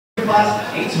class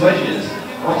hates wedges.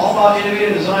 We're all about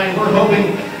innovative design. We're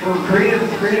hoping for creative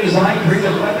design,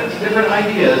 creative weapons, different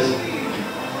ideas.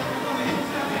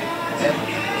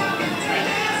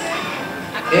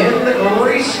 In the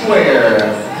gray square,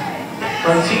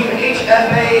 from Team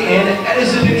HFA in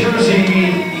Edison, New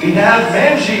Jersey, we have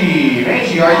Mangi.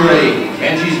 Mangi, are you ready?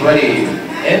 Mangi's ready.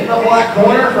 In the black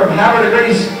corner from Howard and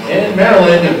Grace in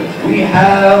Maryland, we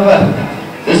have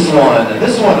this one.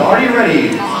 This one, are you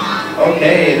ready?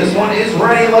 Okay, this one is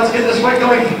ready. Let's get this fight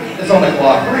going. It's on the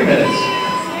clock, 3 minutes.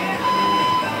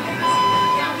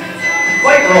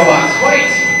 Fight, robots, fight!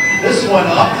 This one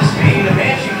up to speed.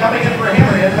 Mangi coming in for a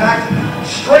hammer impact.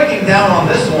 Striking down on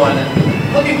this one.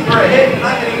 Looking for a hit,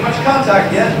 not getting much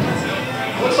contact yet.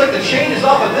 Looks like the chain is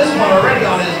off of this one already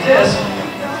on his disc,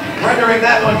 rendering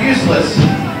that one useless.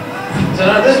 So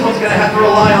now this one's going to have to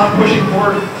rely on pushing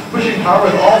power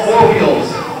with all 4 wheels.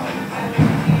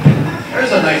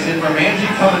 There's a nice hit from Mangi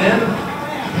coming in.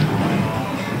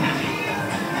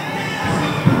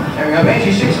 There we go,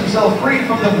 Mangi shakes himself free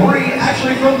from the debris,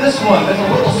 actually from this one. There's a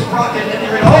little sprocket in the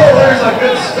ring. Oh, there's a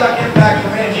good stuck impact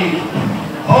from Mangi.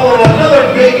 Oh,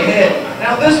 another big hit.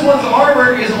 Now this one's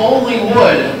armor is only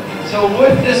wood. So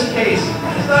wood in this case,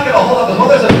 it's not going to hold up as well.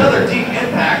 There's another deep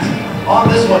impact on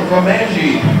this one from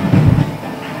Mangi.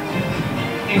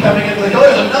 Coming into the goal,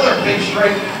 there's another big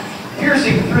strike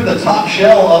piercing through the top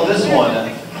shell of this one.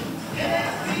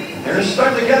 They're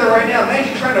stuck together right now.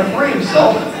 Mangi trying to free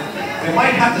himself. We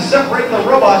might have to separate the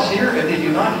robots here if they do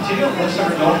not continue. Looks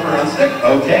like we're going for an unstick.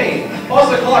 Okay.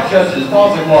 Pause the clock, judges.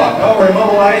 Pause the clock. Oh, we're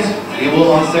immobilized. We will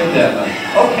unstick them.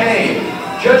 Okay.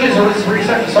 Judges are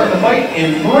reset to start the fight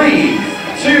in 3,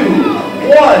 2,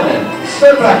 1.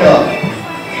 Start back up.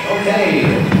 Okay.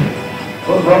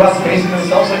 Both robots facing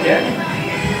themselves again.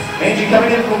 Mangi coming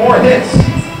in for more hits.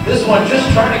 This one just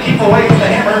trying to keep away from the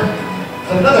hammer.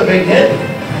 It's another big hit.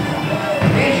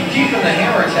 Mangi keeping the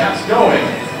hammer attacks going.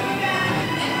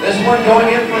 This one going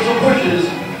in for some pushes,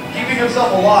 keeping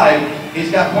himself alive.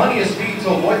 He's got plenty of speed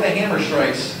to avoid the hammer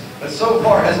strikes, but so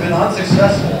far has been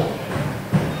unsuccessful.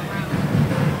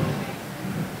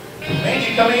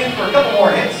 Mangi coming in for a couple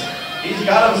more hits. He's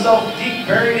got himself deep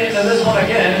buried into this one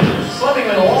again, slumming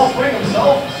him in a wall, swing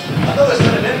himself. Another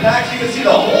set of impacts. You can see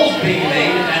the holes being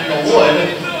made and the wood.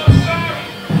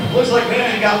 Looks like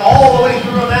Mangi got all the way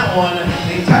through on that one.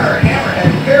 The entire hammerhead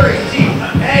very deep,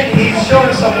 and he's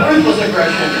showing some ruthless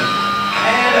aggression.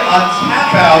 And a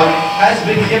tap out has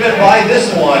been given by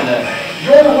this one.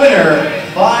 Your winner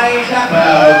by tap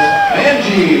out,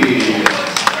 Mangi.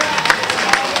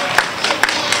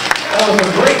 That was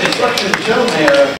a great destruction shown there.